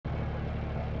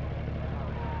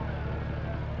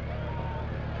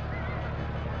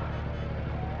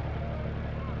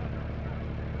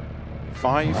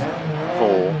5,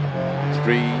 4,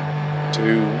 3,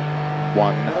 2,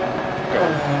 1, go.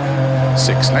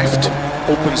 6 left,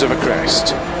 opens of a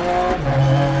crest.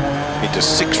 Into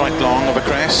 6 right long of a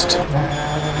crest.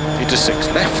 Into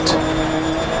 6 left.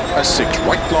 A 6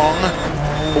 right long,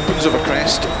 opens of a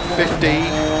crest. 50,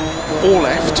 4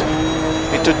 left.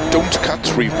 Into don't cut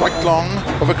 3 right long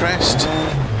of a crest.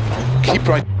 Keep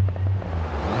right.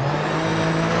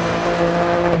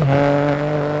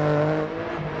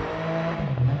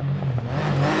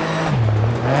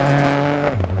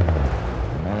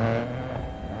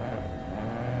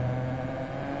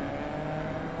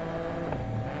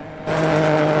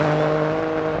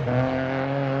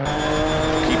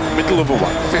 Middle of a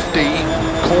 150,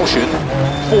 caution,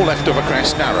 4 left of a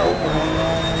crest, narrow.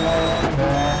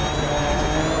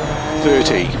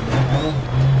 30,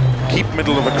 keep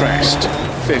middle of a crest,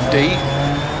 50,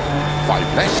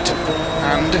 5 left,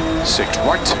 and 6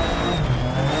 right.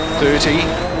 30,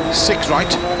 6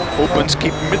 right, opens,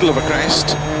 keep middle of a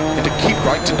crest, into keep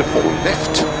right into 4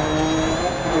 left.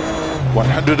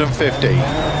 150,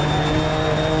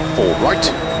 4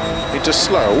 right. Into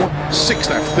slow, 6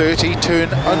 left 30, turn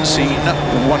unseen,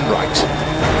 1 right.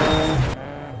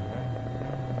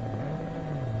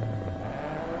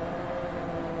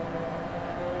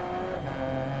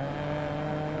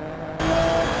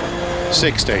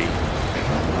 .60,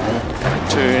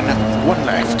 turn 1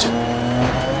 left,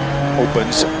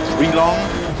 opens 3 long,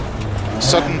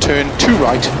 sudden turn 2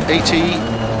 right, 80,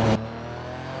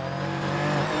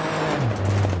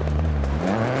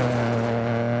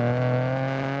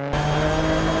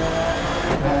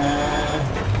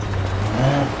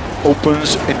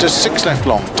 opens into 6 left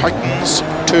long, tightens,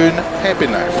 turn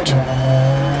hairpin left.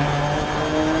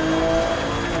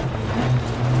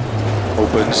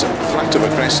 Opens flat of a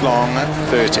crest long,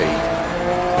 30.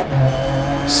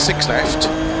 6 left,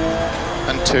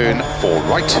 and turn 4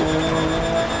 right.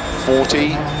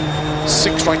 40,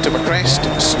 6 right of a crest,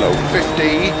 slow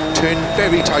 50, turn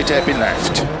very tight hairpin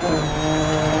left.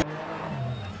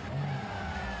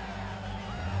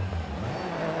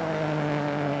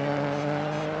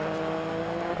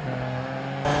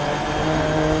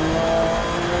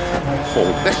 For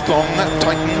left long,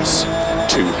 tightens,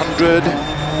 200.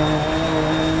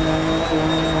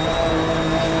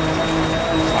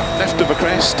 Flat left of a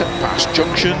crest, past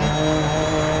junction,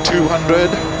 200.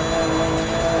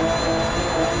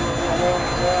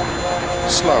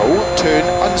 Slow, turn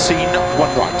unseen,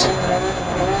 1 right.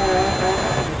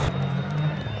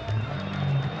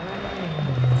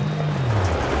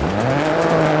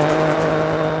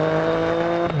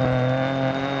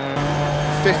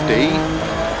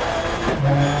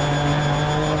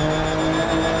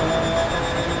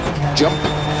 Jump,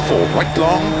 4 right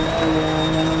long,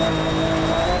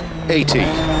 80.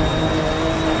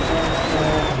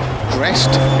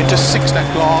 Crest into 6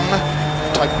 left long,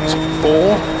 tightens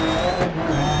 4.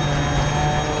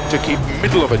 To keep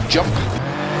middle of a jump.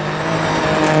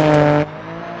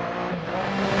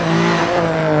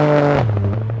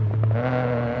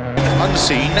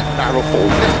 Unseen, narrow 4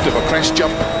 left of a crest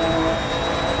jump.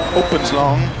 Opens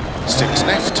long, 6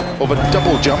 left of a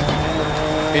double jump.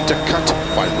 Into cut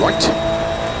 5 right.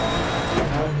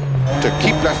 To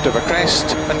keep left of a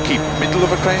crest and keep middle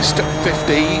of a crest,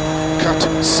 50. Cut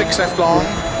 6 left long,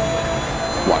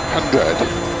 100.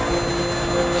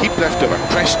 Keep left of a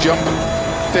crest jump,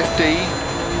 50.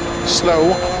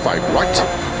 Slow, 5 right,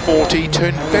 40.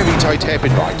 Turn very tight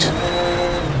hairpin right.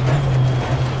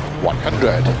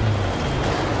 100.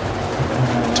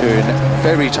 Turn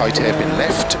very tight hairpin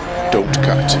left, don't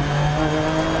cut.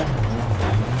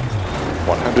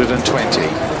 120,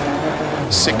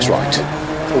 6 right,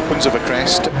 opens of a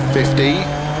crest, 50.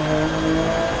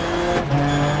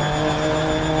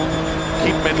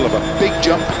 Keep middle of a big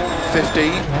jump,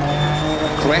 50.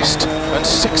 Crest and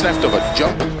 6 left of a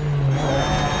jump.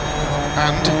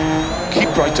 And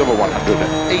keep right over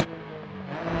 108.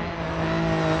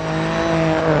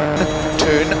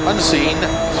 Turn unseen,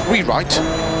 3 right,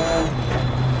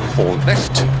 4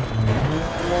 left.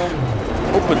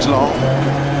 Opens long.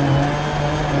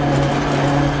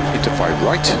 Into 5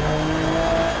 right,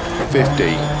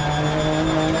 50,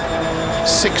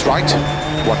 6 right,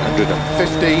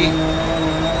 150,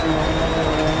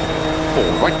 4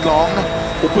 right long,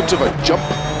 opens of a jump,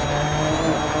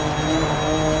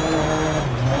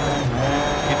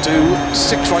 into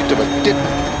 6 right of a dip,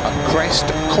 a crest,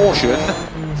 caution,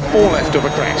 4 left of a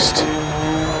crest,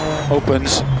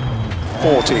 opens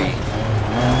 40,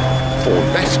 4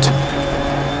 left,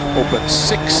 opens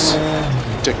 6,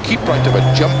 to keep right of a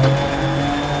jump,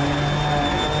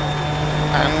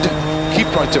 and keep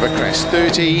right of a crest,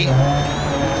 30,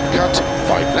 cut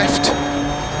 5 left,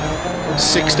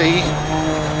 60,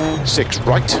 6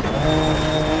 right,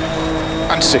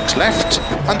 and 6 left,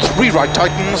 and 3 right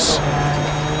tightens.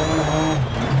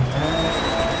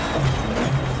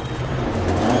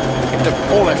 Into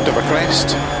 4 left of a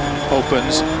crest,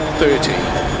 opens 30.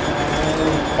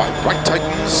 5 right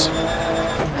tightens.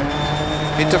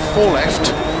 Into 4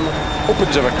 left,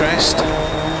 opens of a crest,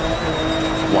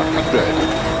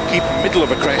 100. Keep middle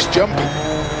of a crest jump,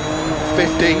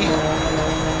 50.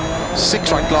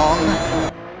 6 right long.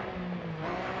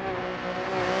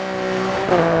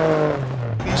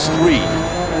 3.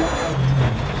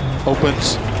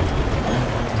 Opens.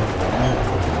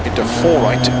 Into 4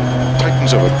 right.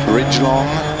 Tightens over bridge long.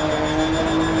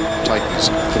 Tightens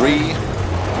 3.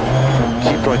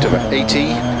 Keep right over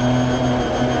 80.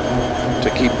 To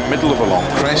keep middle of a long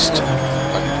crest.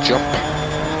 And jump.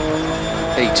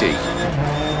 80.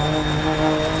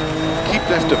 Keep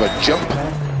left of a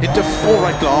jump. Into 4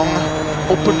 right long,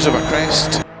 opens of a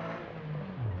crest.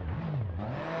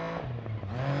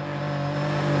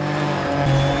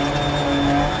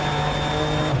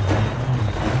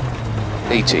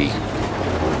 80.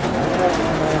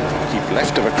 Keep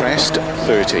left of a crest,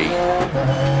 30.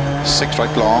 6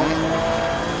 right long.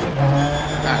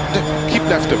 And keep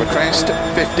left of a crest,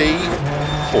 50.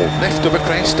 4 left of a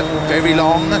crest, very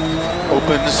long.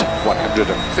 Opens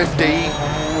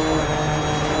 150.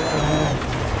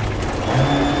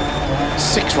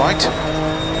 6 right,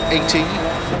 80,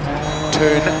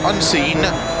 turn unseen,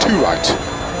 2 right.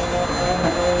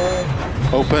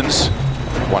 Opens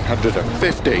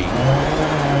 150.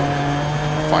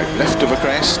 5 left of a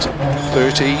crest,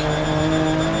 30.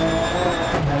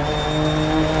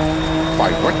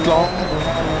 5 right long,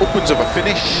 opens of a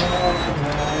finish,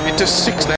 into 6 left.